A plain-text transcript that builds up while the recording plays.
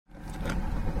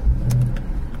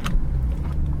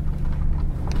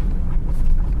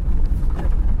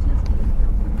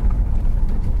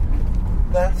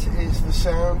the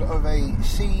sound of a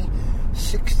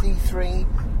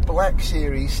C63 Black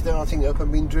Series starting up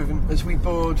and being driven as we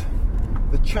board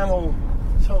the Channel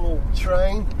Tunnel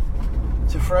train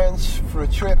to France for a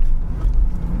trip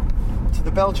to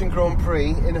the Belgian Grand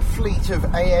Prix in a fleet of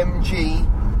AMG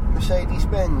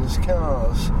Mercedes-Benz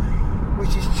cars,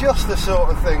 which is just the sort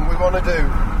of thing we want to do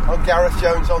on Gareth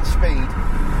Jones on Speed.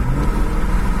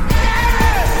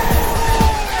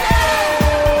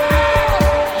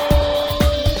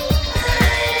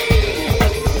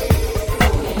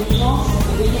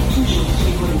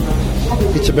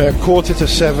 It's about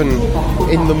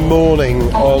 6:45 in the morning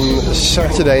on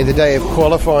Saturday, the day of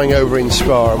qualifying over in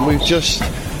Spa, and we've just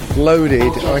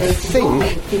loaded, I think,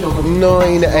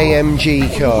 9 AMG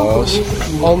cars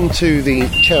onto the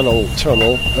Channel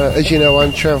Tunnel. As you know,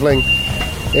 I'm travelling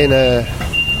in a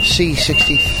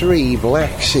C63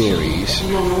 Black Series.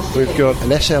 We've got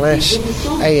an SLS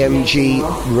AMG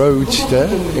Roadster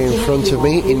in front of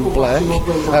me in black.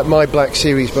 My Black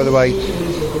Series, by the way,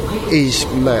 is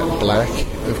matte black,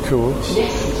 of course,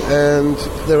 and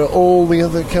there are all the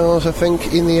other cars, I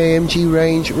think, in the AMG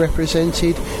range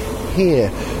represented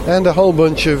here, and a whole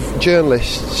bunch of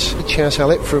journalists. Chaz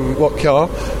Hallett from What Car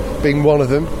being one of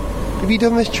them. Have you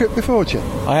done this trip before, Jim?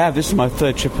 I have. This is my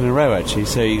third trip in a row, actually,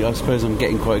 so I suppose I'm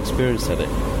getting quite experienced at it.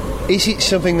 Is it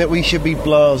something that we should be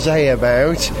blasé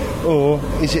about, or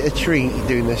is it a treat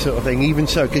doing this sort of thing? Even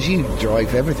so, because you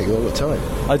drive everything all the time.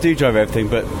 I do drive everything,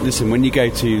 but listen, when you go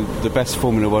to the best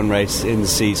Formula 1 race in the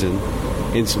season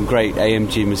in some great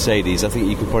AMG Mercedes, I think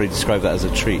you could probably describe that as a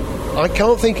treat. I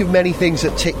can't think of many things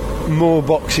that tick more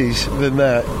boxes than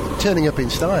that. Turning up in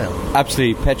style.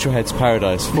 Absolutely, Petrolhead's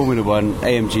paradise. Formula 1,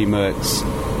 AMG Mercs,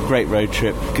 great road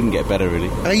trip. Couldn't get better, really.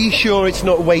 Are you sure it's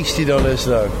not wasted on us,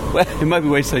 though? Well, it might be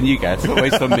wasted on you guys, not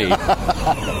wasted on me.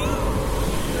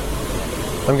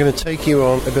 I'm going to take you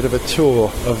on a bit of a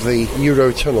tour of the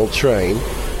Eurotunnel train.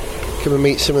 Come and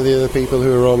meet some of the other people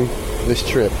who are on this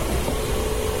trip.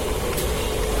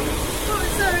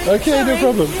 Okay, no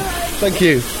problem. Thank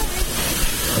you.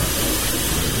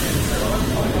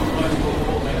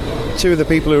 Two of the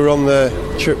people who are on the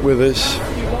trip with us.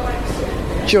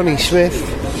 Jonny Smith.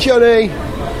 Jonny!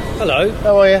 Hello.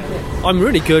 How are you? I'm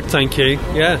really good, thank you.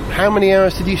 Yeah. How many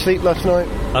hours did you sleep last night?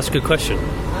 That's a good question.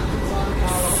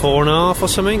 4.5 or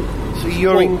something. So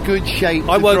you're in good shape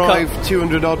to drive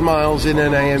 200 odd miles in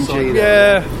an AMG.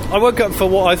 Yeah. I woke up for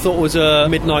what I thought was a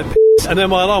midnight and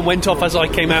then my alarm went off as I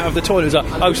came out of the toilet. It was like,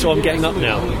 oh, so I'm getting up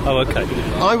now. Oh, okay.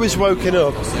 I was woken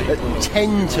up at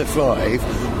 10 to 5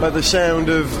 by the sound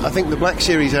of, I think, the Black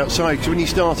Series outside, because when you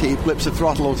start it, it flips the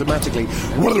throttle automatically.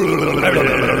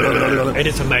 It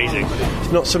is amazing. It's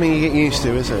not something you get used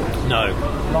to, is it? No.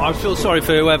 I feel sorry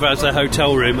for whoever has their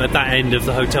hotel room at that end of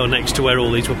the hotel next to where all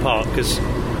these were parked, because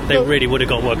they really would have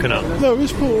got woken up.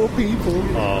 Those poor people.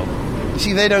 Oh.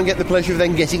 See, they don't get the pleasure of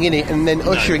then getting in it and then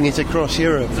ushering it across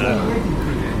Europe.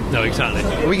 No, exactly.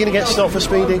 Are we going to get stopped for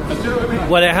speeding?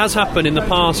 Well, it has happened in the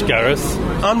past, Gareth.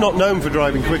 I'm not known for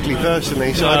driving quickly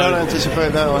personally, so I don't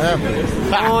anticipate that will happen.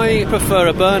 I prefer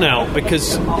a burnout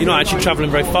because you're not actually travelling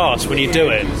very fast when you do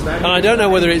it. And I don't know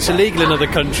whether it's illegal in other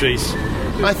countries.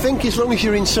 I think as long as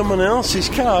you're in someone else's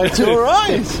car, it's all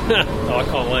right. Oh, I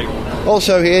can't wait.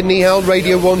 Also here, Nihal,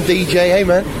 Radio 1 DJ. Hey,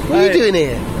 man. What are you doing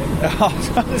here?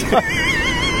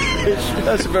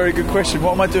 That's a very good question.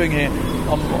 What am I doing here?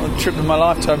 I'm on a trip of my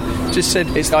lifetime. Just said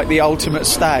it's like the ultimate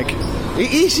stag.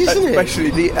 It is, isn't it?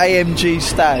 Especially the AMG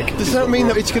stag. Does that mean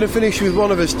that it's going to finish with one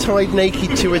of us tied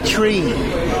naked to a tree?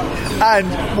 And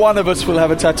one of us will have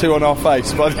a tattoo on our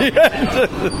face by the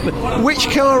end.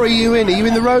 Which car are you in? Are you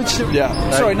in the Roadster? Yeah.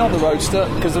 No. Sorry, not the Roadster,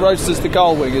 because the Roadster's the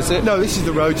Gullwing, is it? No, this is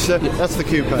the Roadster. That's the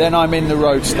coupe. Then I'm in the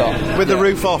Roadster. With the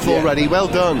roof off already. Well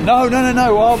done. No.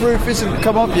 Our roof isn't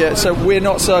come up yet, so we're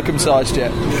not circumcised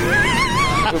yet.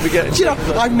 We'll be getting. Do you know,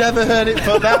 I've never heard it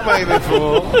put that way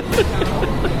before.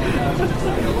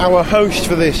 Our host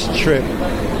for this trip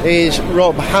is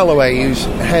Rob Halloway, who's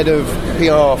head of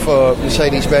PR for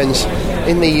Mercedes-Benz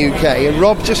in the UK. And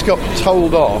Rob just got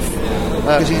told off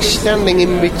because he's standing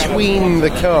in between the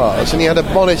cars, and he had a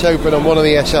bonnet open on one of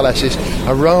the SLSs,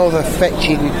 a rather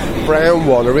fetching brown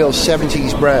one, a real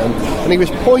 70s brown, and he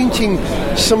was pointing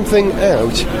something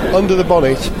out under the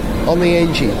bonnet on the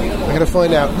engine. I'm going to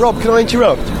find out. Rob, can I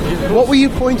interrupt? What were you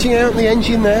pointing out in the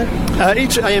engine there?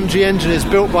 Each AMG engine is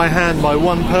built by hand by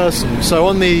one person. So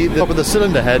on the top of the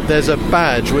cylinder head, there's a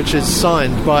badge which is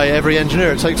signed by every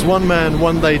engineer. It takes one man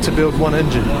 1 day to build one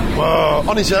engine. Whoa,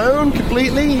 on his own,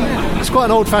 completely? It's quite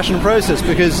an old-fashioned process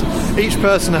because each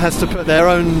person has to put their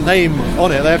own name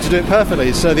on it. They have to do it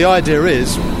perfectly. So the idea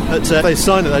is that if they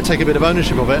sign it, they take a bit of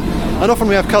ownership of it. And often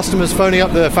we have customers phoning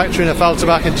up the factory in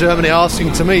Falterbach in Germany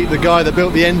asking to meet the guy that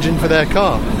built the engine for their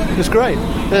car. It's great.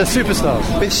 They're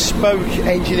superstars. Bespoke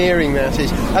engineering, that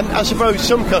is. And I suppose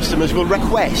some customers will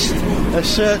request a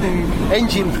certain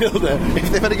engine builder if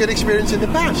they've had a good experience in the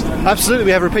past. Absolutely.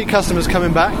 We have repeat customers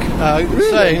coming back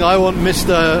saying, I want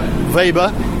Mr.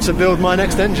 Weber to build my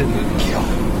next engine.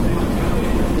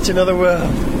 It's another world.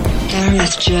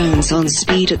 Gareth Jones on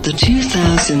speed at the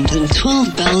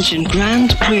 2012 Belgian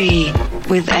Grand Prix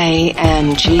with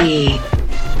AMG.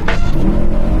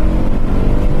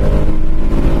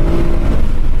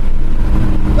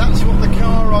 That's what the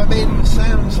car I'm in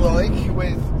sounds like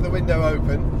with the window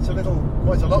open. It's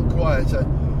quite a lot quieter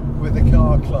with the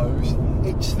car closed.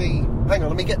 It's the, hang on,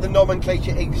 let me get the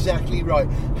nomenclature exactly right.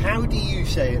 How do you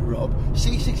say it, Rob?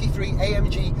 C63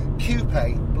 AMG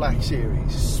Coupe Black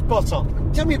Series. Spot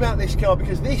on. Tell me about this car,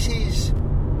 because this is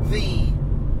the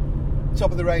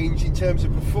top of the range in terms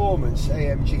of performance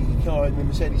AMG car in the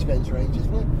Mercedes-Benz range,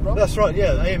 isn't it, Rob? That's right,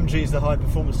 yeah. AMG is the high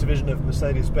performance division of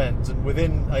Mercedes-Benz, and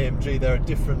within AMG there are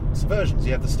different versions.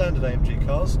 You have the standard AMG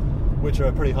cars, which are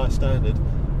a pretty high standard,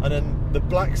 and then the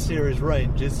Black Series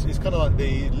range is kind of like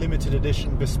the limited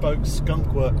edition bespoke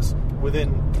skunk works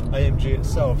within AMG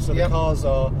itself. So the cars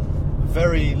are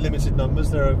very limited numbers.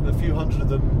 There are a few hundred of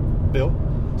them built.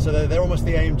 So they're almost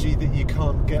the AMG that you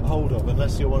can't get hold of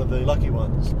unless you're one of the lucky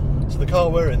ones. So the car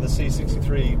we're in, the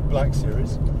C63 Black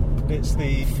Series, it's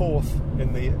the fourth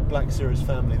in the Black Series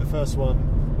family. The first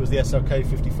one was the SLK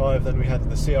 55, then we had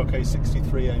the CLK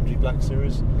 63 AMG Black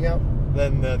Series. Yeah.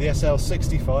 Then the SL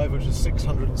 65, which is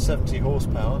 670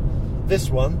 horsepower. This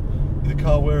one, the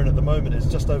car we're in at the moment, is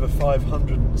just over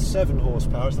 507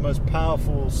 horsepower. It's the most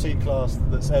powerful C-Class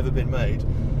that's ever been made.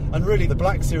 And really, the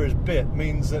Black Series bit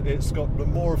means that it's got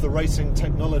more of the racing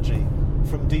technology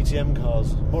from DTM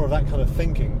cars, more of that kind of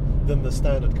thinking than the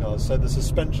standard cars. So the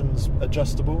suspension's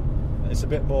adjustable, it's a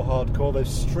bit more hardcore. They've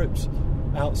stripped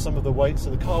out some of the weight, so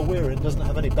the car we're in doesn't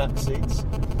have any back seats,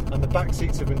 and the back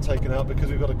seats have been taken out because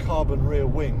we've got a carbon rear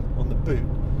wing on the boot,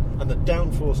 and the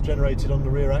downforce generated on the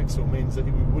rear axle means that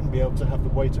we wouldn't be able to have the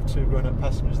weight of two grown-up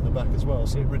passengers in the back as well.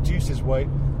 So it reduces weight.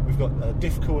 We've got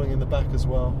diff cooling in the back as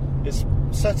well. It's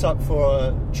set up for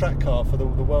a track car for the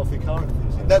wealthy car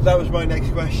enthusiasts. That was my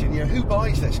next question. Who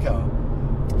buys this car?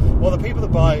 Well, the people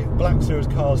that buy Black Series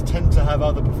cars tend to have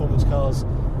other performance cars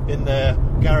in their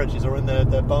garages or in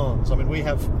their barns. I mean, I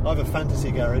have a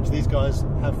fantasy garage. These guys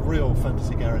have real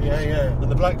fantasy garages. Yeah.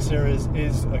 And the Black Series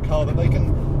is a car that they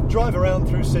can drive around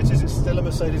through cities. It's still a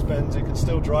Mercedes-Benz. It can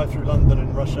still drive through London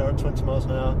in rush hour at 20 miles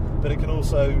an hour, but it can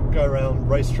also go around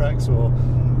racetracks or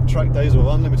track days or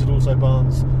unlimited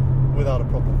autobahns without a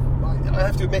problem. I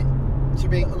have to admit to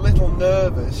being a little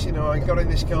nervous. I got in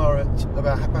this car at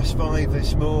about 5:30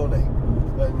 this morning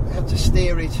and had to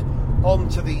steer it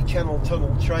onto the Channel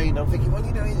Tunnel train. I'm thinking,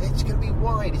 it's going to be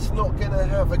wide, it's not going to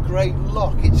have a great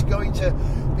lock, it's going to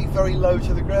be very low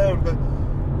to the ground, but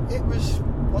it was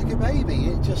like a baby.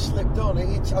 It just slipped on.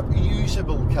 It's a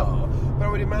usable car, but I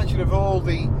would imagine of all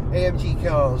the AMG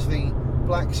cars, the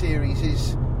Black Series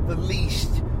is the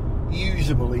least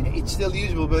usable. It's still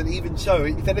usable, but even so,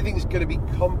 if anything's going to be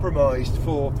compromised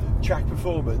for track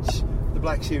performance, the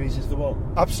Black Series is the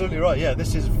one. Absolutely right, yeah.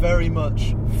 This is very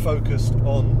much focused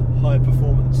on high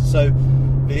performance. So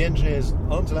the engineers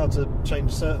aren't allowed to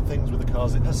change certain things with the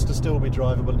cars. It has to still be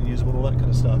drivable and usable, all that kind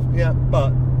of stuff. Yeah.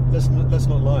 But let's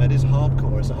not lie, it is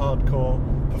hardcore. It's a hardcore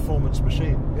performance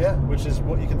machine. Yeah. Which is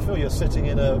what you can feel. You're sitting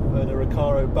in a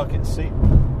Recaro bucket seat.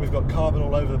 We've got carbon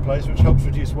all over the place, which helps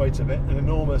reduce weight a bit. An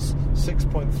enormous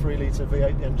 6.3 litre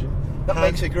V8 engine. That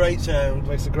makes a great sound.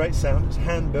 Makes a great sound. It's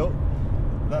hand built.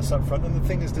 That's up front, and the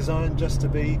thing is designed just to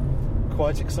be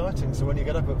quite exciting. So when you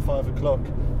get up at 5 o'clock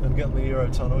and get on the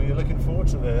Eurotunnel, you're looking forward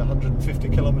to the 150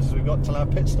 kilometres we've got till our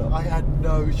pit stop. I had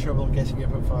no trouble getting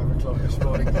up at 5 o'clock this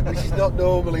morning, which is not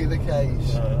normally the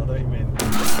case. I know what you mean.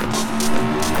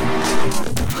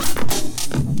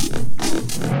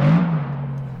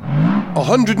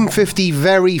 150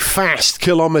 very fast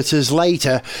kilometres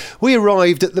later, we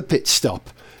arrived at the pit stop,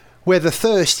 where the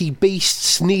thirsty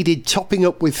beasts needed topping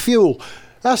up with fuel,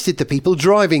 as did the people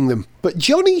driving them. But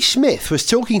Jonny Smith was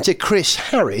talking to Chris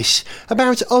Harris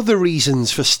about other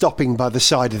reasons for stopping by the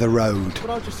side of the road.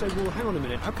 But I'll just say, well, hang on a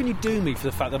minute, how can you do me for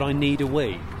the fact that I need a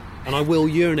wee? and I will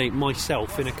urinate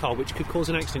myself in a car, which could cause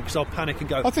an accident because I'll panic and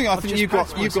go. I think you've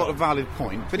got a valid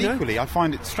point, but equally, I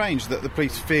find it strange that the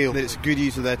police feel that it's a good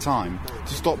use of their time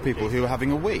to stop people who are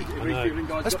having a wee.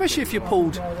 Especially if you're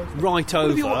pulled right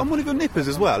over. And one of your nippers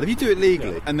as well. If you do it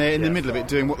legally and they're in the middle of it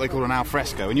doing what they call an al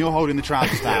fresco, and you're holding the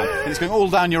trousers down and it's going all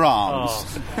down your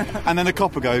arms, and then the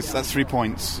copper goes, that's 3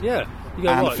 points. Yeah, you go,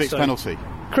 and right, a fixed penalty.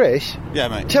 Chris? Yeah,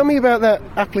 mate. Tell me about that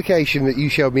application that you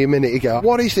showed me a minute ago.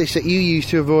 What is this that you use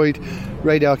to avoid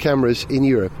radar cameras in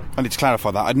Europe? I need to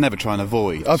clarify that. I'd never try and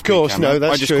avoid. Of course, no,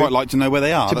 that's I just true. quite like to know where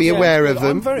they are. To be aware of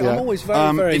them. I'm always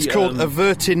very... it's called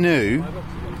Avertinu.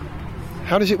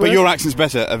 How does it work? But your accent's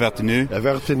better, Avertinu.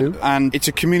 Avertinu. And it's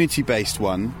a community-based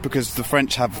one because the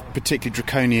French have particularly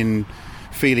draconian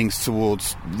feelings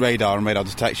towards radar and radar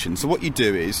detection. So what you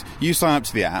do is you sign up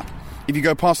to the app. If you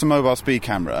go past a mobile speed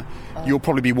camera, you'll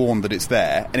probably be warned that it's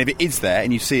there. And if it is there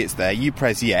and you see it's there, you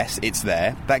press yes, it's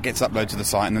there. That gets uploaded to the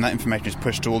site, and then that information is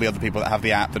pushed to all the other people that have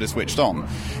the app that are switched on.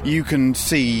 You can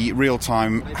see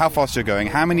real-time how fast you're going,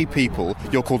 how many people,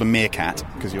 you're called a meerkat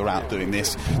because you're out doing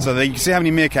this, so that you can see how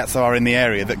many meerkats there are in the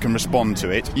area that can respond to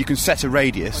it. You can set a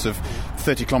radius of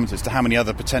 30 kilometres to how many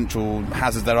other potential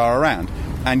hazards there are around.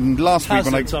 And last week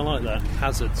when I like that.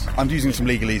 Hazards. I'm using some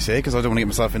legalese here because I don't want to get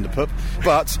myself into pup.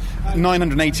 But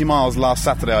 980 miles last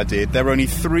Saturday I did. There were only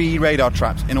 3 radar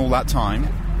traps in all that time,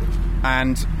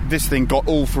 and this thing got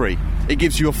all 3. It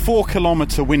gives you a 4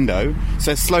 kilometre window. It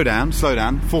says slow down,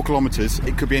 4 kilometres.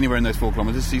 It could be anywhere in those 4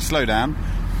 kilometres. So you slow down.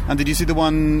 And did you see the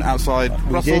one outside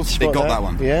Brussels? It got that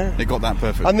one. Yeah. It got that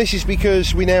perfect. And this is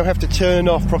because we now have to turn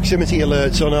off proximity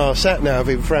alerts on our sat-nav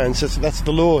in France. That's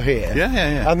the law here.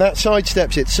 Yeah. And that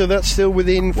sidesteps it. So that's still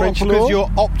within French law? Because you're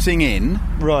opting in.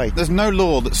 Right. There's no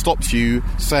law that stops you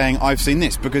saying, I've seen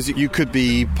this, because you could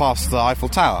be past the Eiffel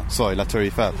Tower. Sorry, La Tour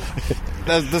Eiffel.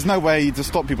 There's no way to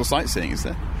stop people sightseeing, is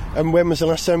there? And when was the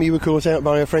last time you were caught out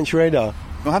by a French radar?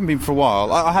 I haven't been for a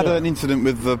while. I had an incident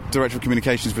with the Director of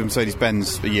Communications with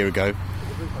Mercedes-Benz a year ago.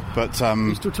 But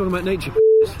You're still talking about nature?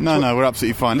 No, we're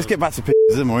absolutely fine. Let's get back to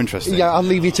pictures. They're more interesting. Yeah, I'll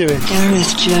leave you to it.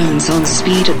 Gareth Jones on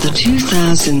speed at the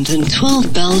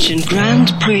 2012 Belgian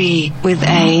Grand Prix with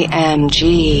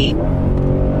AMG.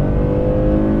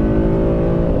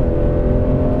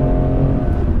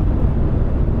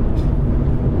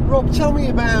 Rob, tell me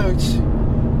about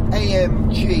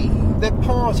AMG. They're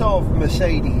part of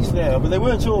Mercedes now, but they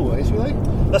weren't always, were they?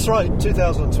 That's right.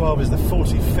 2012 is the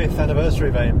 45th anniversary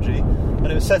of AMG, and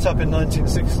it was set up in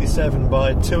 1967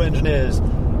 by 2 engineers,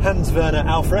 Hans Werner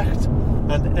Aufrecht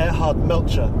and Erhard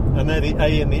Melcher, and they're the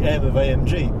A and the M of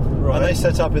AMG. Right. And they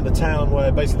set up in the town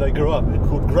where basically they grew up,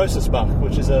 called Grossersbach,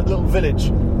 which is a little village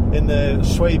in the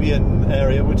Swabian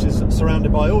area, which is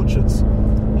surrounded by orchards,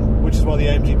 which is why the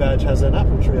AMG badge has an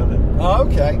apple tree on it. Oh,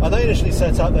 okay. And they initially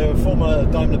set up, they were former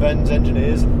Daimler-Benz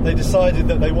engineers. They decided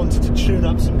that they wanted to tune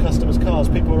up some customers' cars.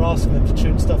 People were asking them to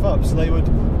tune stuff up, so they would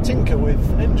tinker with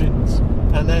engines.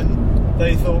 And then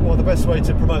they thought, well, the best way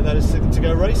to promote that is to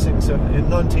go racing. So in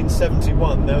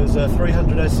 1971, there was a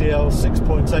 300 SEL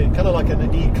 6.8, kind of like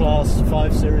an E-Class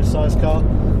 5 Series size car,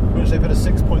 which they put a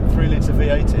 6.3 litre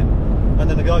V8 in. And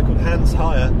then a guy called Hans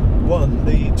Heyer won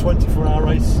the 24-hour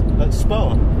race at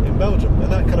Spa in Belgium,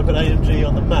 and that kind of put AMG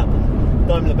on the map.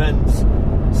 Daimler-Benz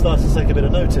started to take a bit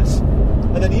of notice,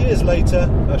 and then years later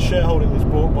a shareholding was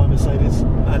bought by Mercedes,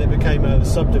 and it became a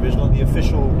subdivision, like the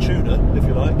official tuner, if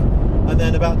you like. And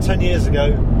then about 10 years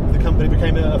ago the company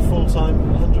became a full-time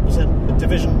 100%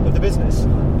 division of the business,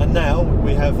 and now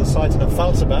we have the site in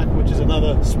Pfalzerbach, which is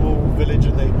another small village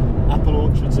in the apple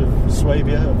orchards of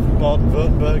Swabia, of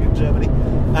Baden-Württemberg in Germany,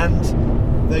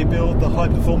 and they build the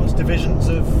high-performance divisions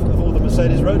of all the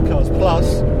Mercedes road cars.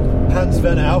 Plus,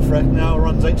 Hans-Werner Aufrecht now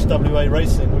runs HWA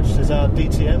Racing, which is our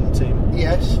DTM team.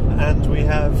 Yes. And we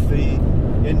have the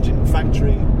engine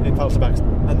factory in Pfalzerbach,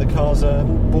 and the cars are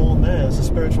all born there. It's a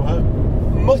spiritual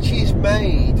home. Much is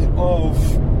made of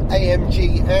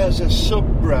AMG as a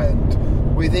sub-brand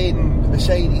within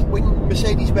Mercedes. When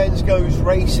Mercedes-Benz goes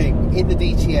racing in the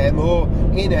DTM or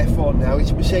in F1 now,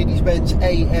 it's Mercedes-Benz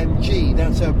AMG.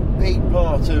 That's a big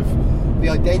part of the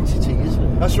identity, isn't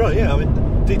it? That's right, yeah. I mean,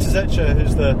 Dieter Zetscher,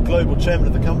 who's the global chairman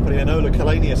of the company, and Ola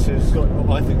Kalanius, who's got,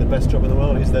 I think, the best job in the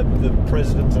world, he's the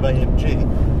president of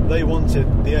AMG. They wanted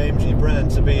the AMG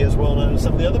brand to be as well known as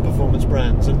some of the other performance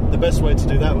brands, and the best way to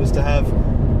do that was to have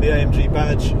the AMG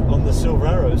badge on the silver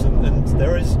arrows, and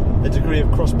there is a degree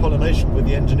of cross-pollination with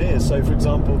the engineers. So, for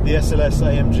example, the SLS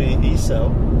AMG E-Cell,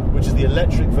 which is the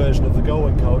electric version of the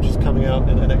Goldwing car, which is coming out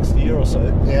in the next year or so.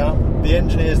 Yeah. The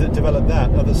engineers that developed that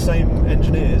are the same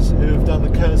engineers who have done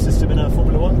the Kerr system in our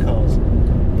Formula One cars.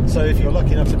 So if you're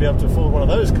lucky enough to be able to afford one of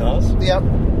those cars, yeah,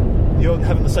 you're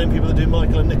having the same people that do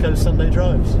Michael and Nico's Sunday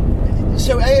drives.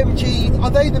 So AMG, are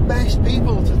they the best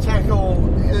people to tackle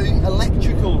the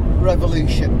electrical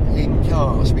revolution in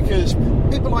cars? Because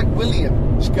people like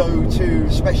Williams go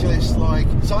to specialists like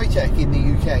Zytec in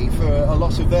the UK for a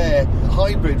lot of their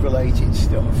hybrid-related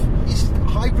stuff. Is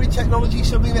hybrid technology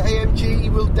something that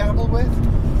AMG will dabble with?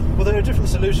 Well, there are different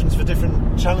solutions for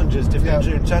different challenges, different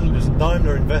engineering challenges.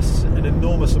 Daimler invests an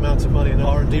enormous amount of money in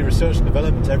R&D research and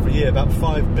development every year, about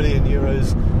 5 billion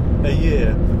euros a year.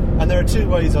 And there are two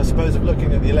ways, I suppose, of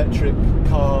looking at the electric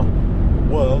car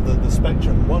world, the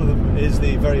spectrum. One of them is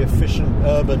the very efficient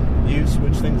urban use,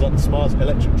 which things like the smart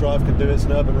electric drive can do. It's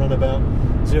an urban runabout,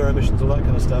 zero emissions, all that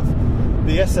kind of stuff.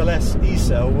 The SLS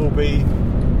e-cell will be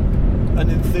an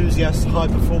enthusiast,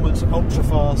 high-performance,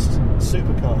 ultra-fast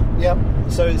supercar. Yep.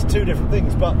 So it's two different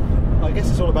things, but I guess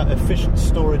it's all about efficient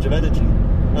storage of energy.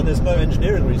 And there's no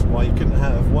engineering reason why you couldn't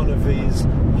have one of these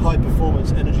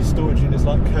high-performance energy storage units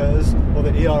like KERS or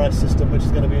the ERS system, which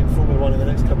is going to be in Formula 1 in the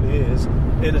next couple of years,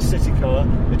 in a city car.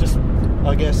 It just,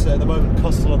 I guess, at the moment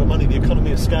costs a lot of money. The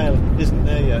economy of scale isn't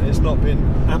there yet. It's not been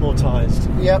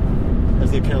amortised. Yep.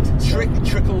 As the accountants say.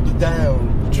 Trickled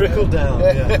down. Trickled down,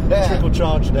 yeah. Trickle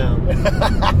charge down.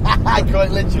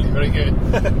 Quite literally, very good.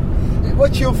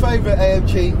 What's your favourite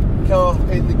AMG car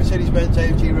in the Mercedes-Benz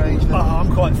AMG range?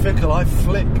 I'm quite fickle. I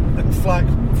flick and flag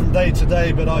from day to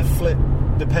day, but I flip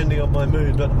depending on my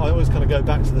mood. But I always kind of go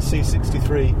back to the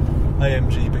C63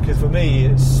 AMG because for me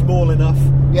it's small enough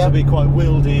to be quite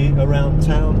wieldy around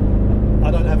town. I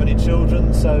don't have any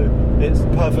children, so it's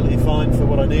perfectly fine for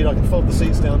what I need. I can fold the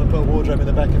seats down and put a wardrobe in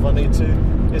the back if I need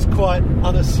to. It's quite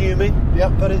unassuming,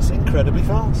 but it's incredibly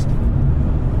fast.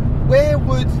 Where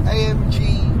would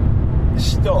AMG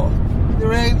stop? There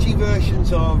are AMG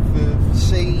versions of the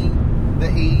C,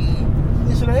 the E.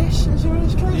 Is there an S? Is there an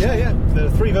S class? Yeah. There are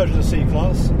three versions of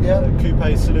C-Class.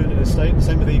 Coupe, Saloon and Estate.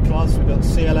 Same with E-Class. We've got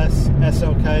CLS,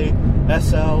 SLK,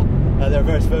 SL. There are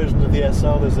various versions of the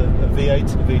SL. There's a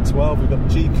V8 and a V12. We've got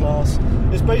G-Class.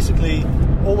 It's basically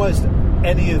almost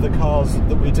any of the cars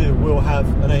that we do will have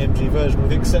an AMG version,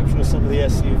 with the exception of some of the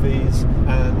SUVs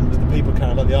and the people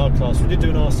carrier like the R-Class. We did do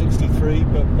an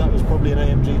R63, but that was probably an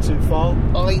AMG too far.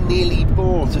 I nearly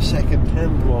bought a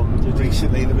second-hand one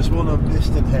recently. There was one on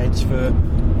piston heads for,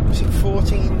 was it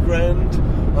 14 grand?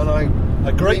 And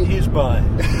a great used buy.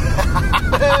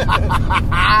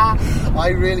 I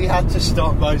really had to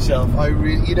stop myself.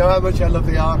 You know how much I love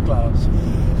the R-Class.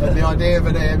 And the idea of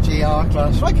an AMG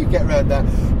R-Class, I could get around that.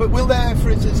 But will there, for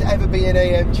instance, ever be an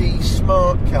AMG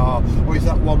Smart car, or is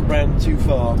that one brand too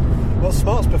far? Well,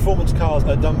 Smart's performance cars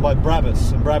are done by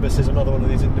Brabus, and Brabus is another one of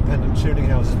these independent tuning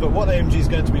houses. But what AMG is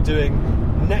going to be doing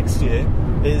next year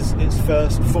is its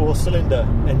first four-cylinder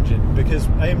engine, because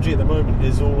AMG at the moment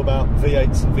is all about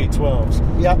V8s and V12s.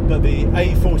 Yeah. But the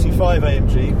A45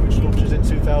 AMG, which launches in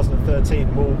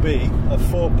 2013, will be a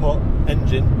four-pot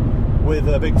engine with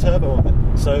a big turbo on it.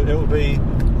 So it will be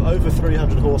over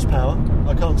 300 horsepower.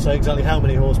 I can't say exactly how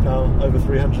many horsepower over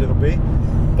 300 it'll be,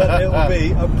 but it will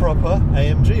be a proper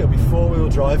AMG. It'll be four-wheel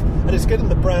drive, and it's getting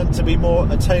the brand to be more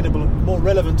attainable, more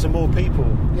relevant to more people,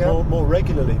 more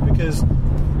regularly, because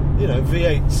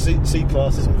V8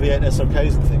 C-classes and V8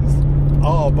 SLKs and things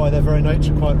are by their very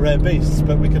nature quite rare beasts,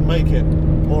 but we can make it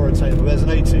more attainable. There's an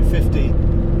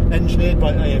A250 engineered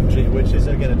by AMG, which is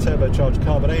again a turbocharged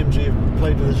car, but AMG have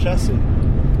played with the chassis.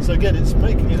 So again, it's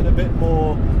making it a bit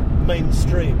more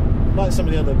mainstream, like some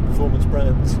of the other performance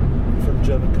brands from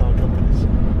German car companies.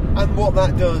 And what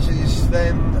that does is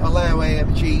then allow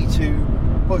AMG to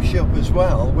push up as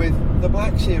well with the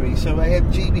Black Series, so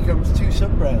AMG becomes two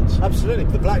sub-brands. Absolutely.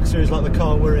 The Black Series, like the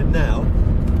car we're in now,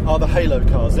 are the Halo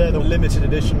cars. They're the limited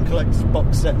edition collector's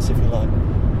box sets, if you like.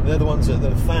 They're the ones that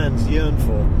the fans yearn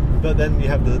for. But then you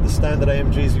have the standard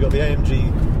AMGs. You've got the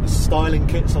AMG styling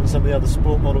kits on some of the other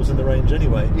sport models in the range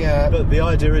anyway. Yeah. But the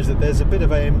idea is that there's a bit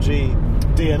of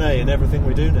AMG DNA in everything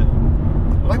we do now.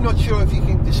 I'm not sure if you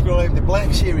can describe the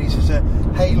Black Series as a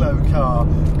Halo car,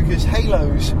 because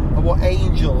Halos are what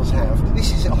angels have.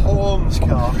 This is a Horns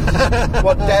car,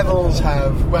 what devils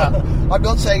have. Well, I'm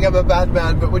not saying I'm a bad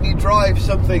man, but when you drive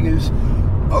something as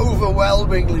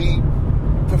overwhelmingly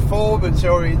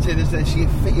performance-oriented as this, you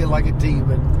feel like a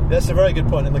demon. That's a very good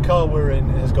point, and the car we're in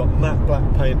has got matte black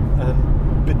paint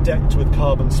and bedecked with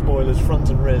carbon spoilers front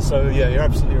and rear, so yeah, you're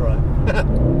absolutely right.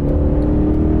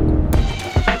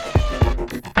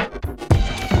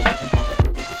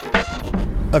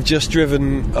 I've just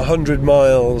driven 100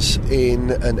 miles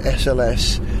in an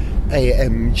SLS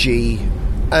AMG,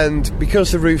 and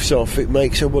because the roof's off, it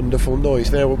makes a wonderful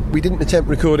noise. Now, we didn't attempt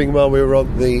recording while we were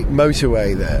on the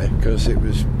motorway there, because it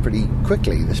was pretty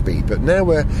quickly, the speed, but now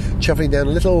we're travelling down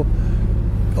a little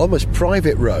almost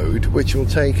private road, which will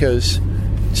take us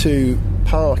to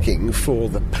parking for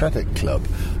the Paddock Club.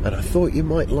 And I thought you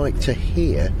might like to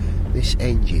hear this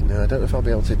engine. Now, I don't know if I'll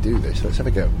be able to do this. Let's have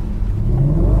a go.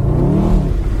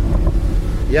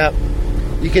 Yeah,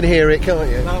 you can hear it, can't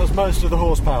you? That was most of the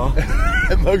horsepower.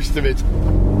 Most of it.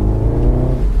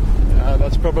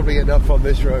 That's probably enough on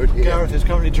this road here. Gareth is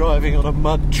currently driving on a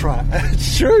mud track.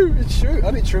 It's true,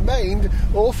 and it's remained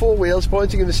all four wheels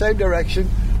pointing in the same direction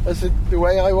as the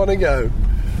way I want to go.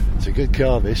 It's a good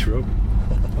car, this, Rob.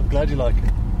 I'm glad you like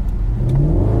it.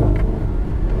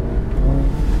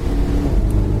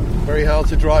 Very hard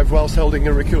to drive whilst holding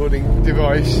a recording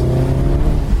device.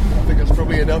 I think that's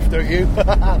probably enough, don't you?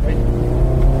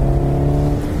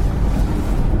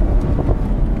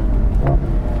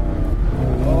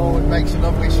 Oh, it makes a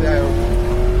lovely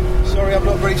sound. Sorry, I'm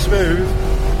not very smooth.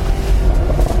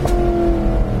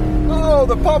 Oh,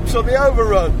 the pops on the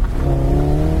overrun.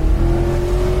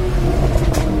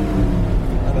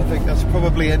 And I think that's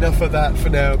probably enough of that for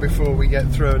now before we get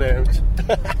thrown out.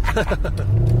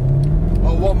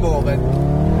 Oh, one more then.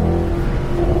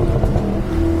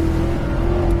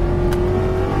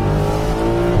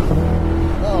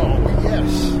 Oh,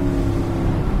 yes.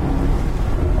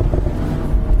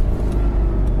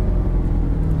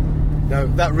 No,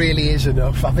 that really is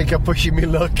enough. I think I'm pushing my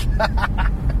luck.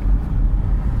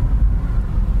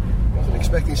 Wasn't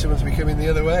expecting someone to be coming the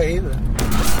other way either.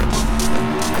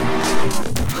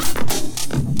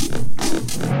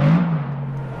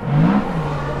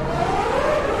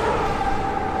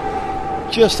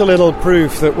 Just a little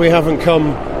proof that we haven't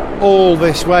come all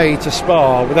this way to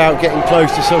Spa without getting close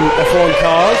to some F1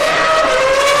 cars.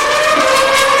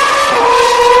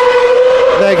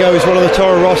 There goes one of the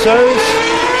Toro Rossos.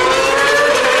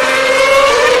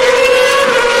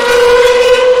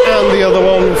 And the other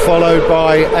one followed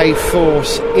by a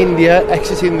Force India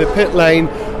exiting the pit lane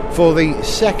for the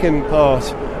second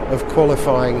part of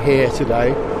qualifying here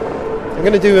today. I'm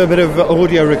going to do a bit of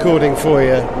audio recording for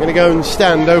you. I'm going to go and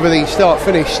stand over the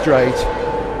start-finish straight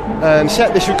and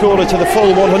set this recorder to the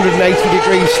full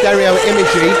 180-degree stereo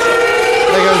imagery.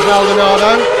 There goes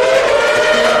Maldonado.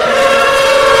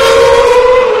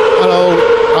 And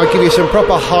I'll give you some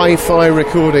proper hi-fi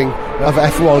recording of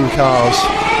F1 cars.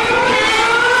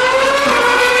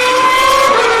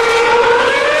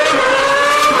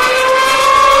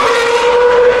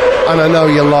 And I know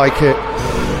you'll like it.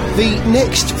 The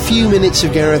next few minutes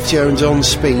of Gareth Jones on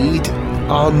Speed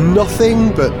are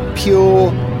nothing but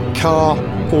pure car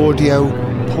audio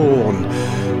porn.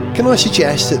 Can I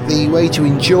suggest that the way to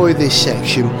enjoy this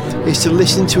section is to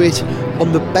listen to it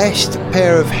on the best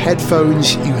pair of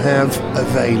headphones you have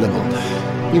available.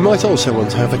 You might also want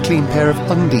to have a clean pair of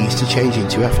undies to change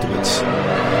into afterwards.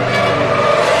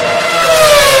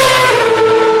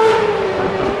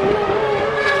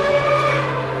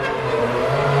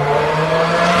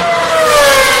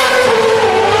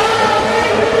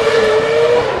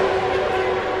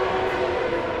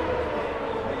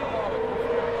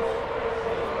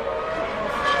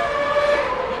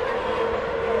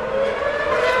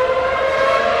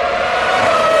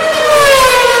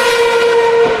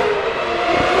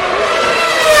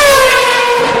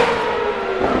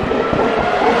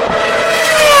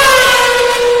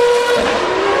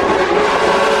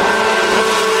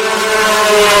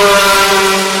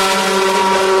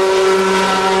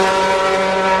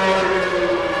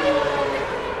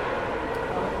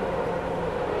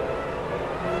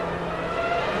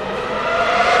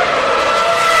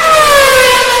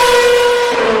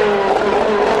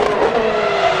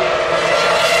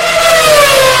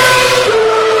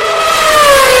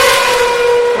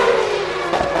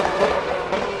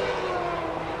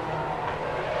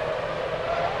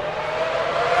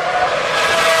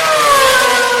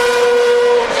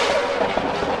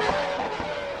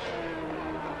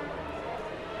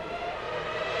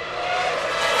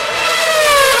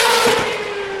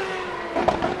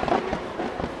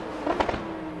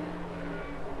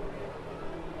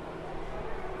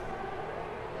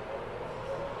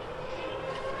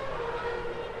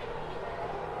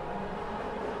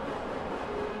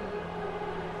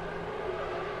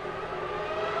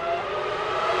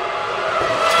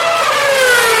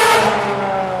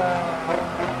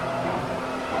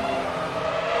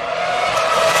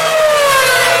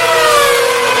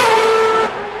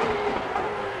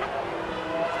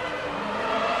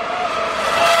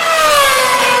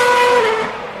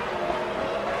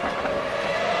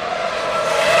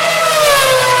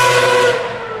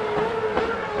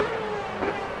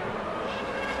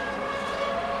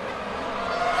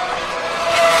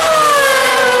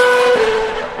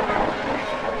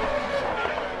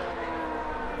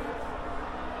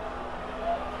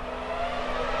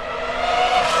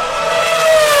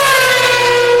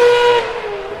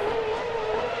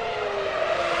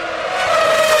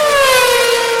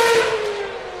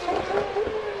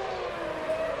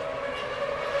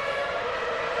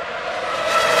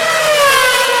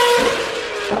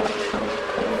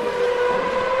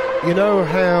 You know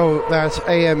how that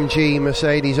AMG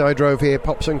Mercedes I drove here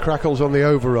pops and crackles on the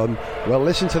overrun? Well,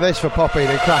 listen to this for popping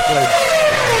and crackling.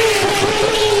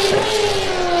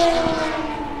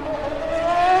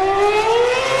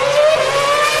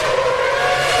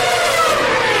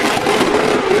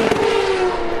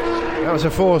 That was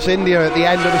a Force India at the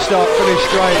end of the start-finish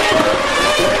straight.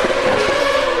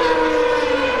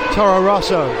 Toro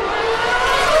Rosso.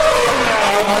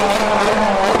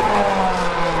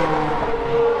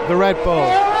 The Red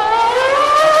Bull.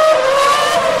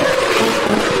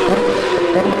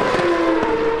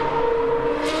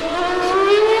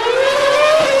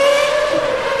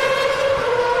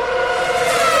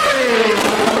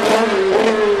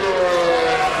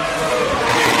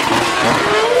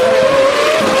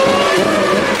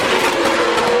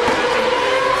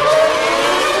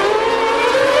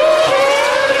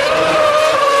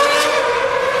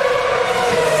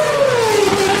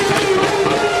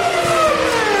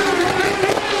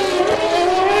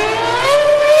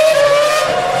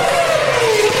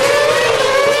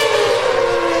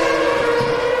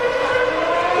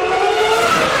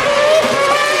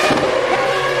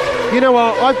 You know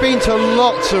what, I've been to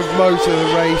lots of motor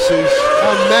races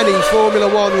and many Formula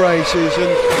One races,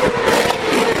 and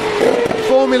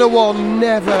Formula One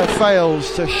never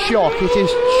fails to shock. It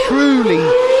is truly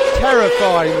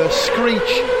terrifying, the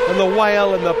screech and the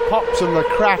wail and the pops and the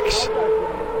cracks.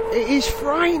 It is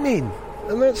frightening,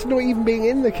 and that's not even being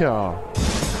in the car.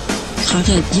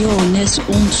 Traditiones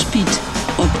on Speed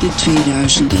op de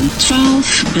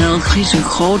 2012 Belgische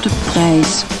Grote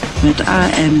Prijs met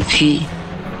AMG.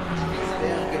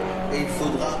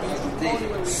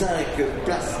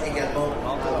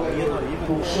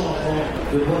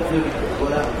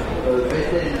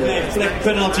 Vijfplek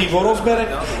penalty voor Rosberg. En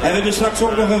we hebben straks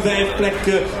ook nog een 5-plek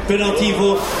penalty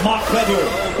voor Mark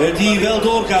Webber. Die wel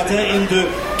doorgaat in de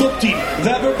top 10.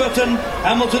 Webber, Button,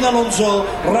 Hamilton, Alonso,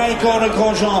 Raikkonen,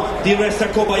 Grosjean, Di Resta,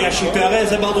 Kobayashi,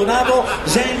 Perez en Maldonado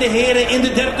zijn de heren in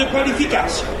de derde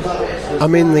kwalificatie.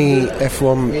 I'm in the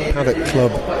F1 Paddock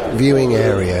Club viewing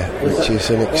area, which is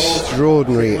an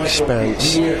extraordinary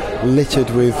expanse littered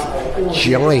with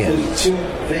giant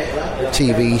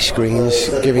TV screens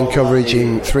giving coverage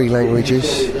in 3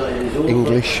 languages,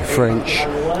 English, French,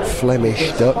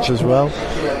 Flemish, Dutch as well.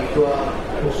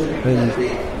 And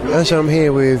as I'm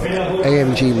here with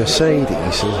AMG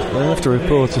Mercedes, I have to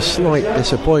report a slight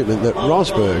disappointment that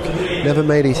Rosberg never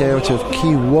made it out of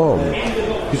Q1.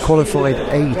 He qualified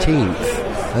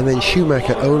 18th, and then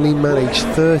Schumacher only managed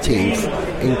 13th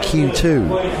in Q2.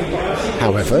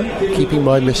 However, keeping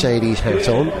my Mercedes hat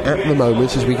on, at the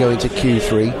moment as we go into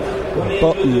Q3,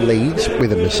 Button leads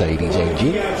with a Mercedes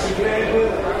engine.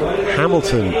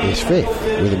 Hamilton is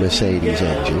 5th with a Mercedes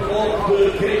engine.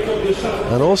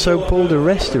 And also Paul di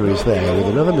Resta is there with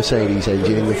another Mercedes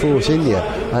engine in the Force India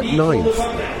at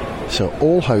 9th. So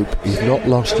all hope is not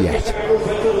lost yet.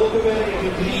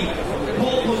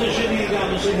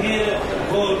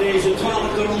 Voor deze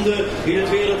 12e ronde in het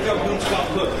wereldkampioenschap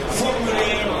Formule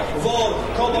 1 voor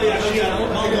Kobayashi en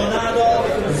Maldonado.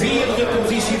 4e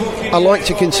positie voor I like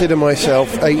to consider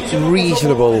myself a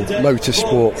reasonable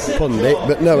motorsport pundit,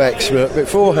 but no expert.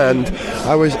 Beforehand,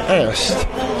 I was asked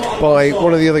by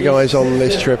one of the other guys on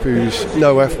this trip who's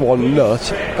no F1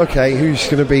 nut, okay, who's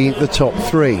going to be the top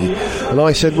 3? And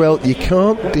I said, well, you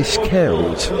can't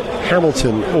discount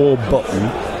Hamilton or Button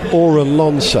or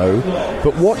Alonso,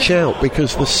 but watch out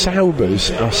because the Saubers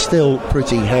are still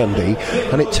pretty handy.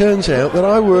 And it turns out that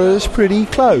I was pretty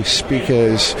close,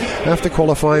 because after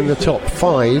qualifying, the top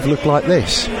 5 looked like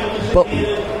this: Button,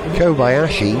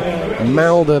 Kobayashi,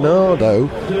 Maldonado,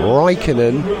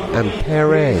 Raikkonen and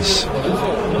Perez.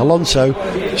 Alonso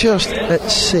just at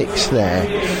 6th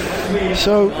there.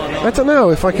 So I don't know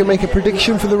if I can make a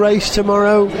prediction for the race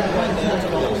tomorrow.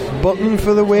 Button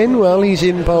for the win. Well, he's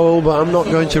in pole, but I'm not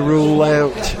going to rule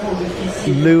out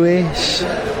Lewis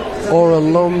or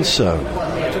Alonso.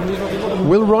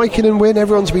 Will Raikkonen win?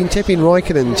 Everyone's been tipping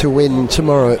Raikkonen to win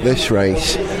tomorrow at this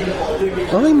race.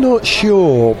 I'm not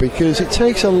sure, because it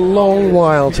takes a long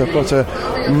while to put a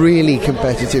really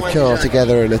competitive car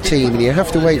together in a team, and you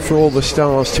have to wait for all the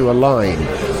stars to align.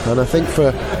 And I think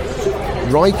for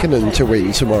Raikkonen to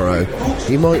win tomorrow,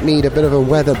 he might need a bit of a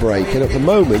weather break, and at the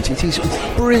moment it is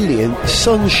brilliant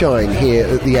sunshine here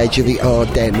at the edge of the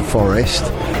Ardennes forest,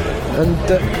 and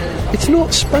it's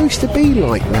not supposed to be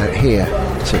like that here.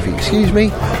 So if you excuse me,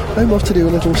 I'm off to do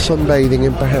a little sunbathing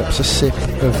and perhaps a sip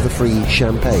of the free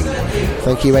champagne.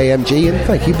 Thank you AMG, and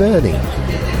thank you Bernie.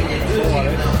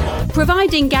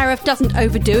 Providing Gareth doesn't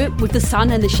overdo it with the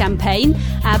sun and the champagne,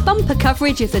 our bumper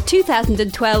coverage of the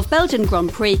 2012 Belgian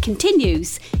Grand Prix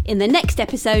continues in the next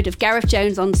episode of Gareth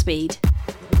Jones on Speed.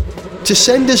 To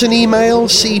send us an email,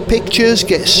 see pictures,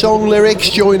 get song lyrics,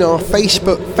 join our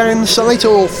Facebook fan site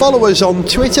or follow us on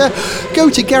Twitter, go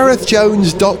to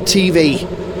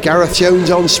garethjones.tv. Gareth Jones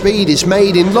on Speed is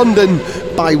made in London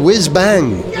by Whiz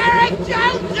Bang. Gareth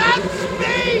Jones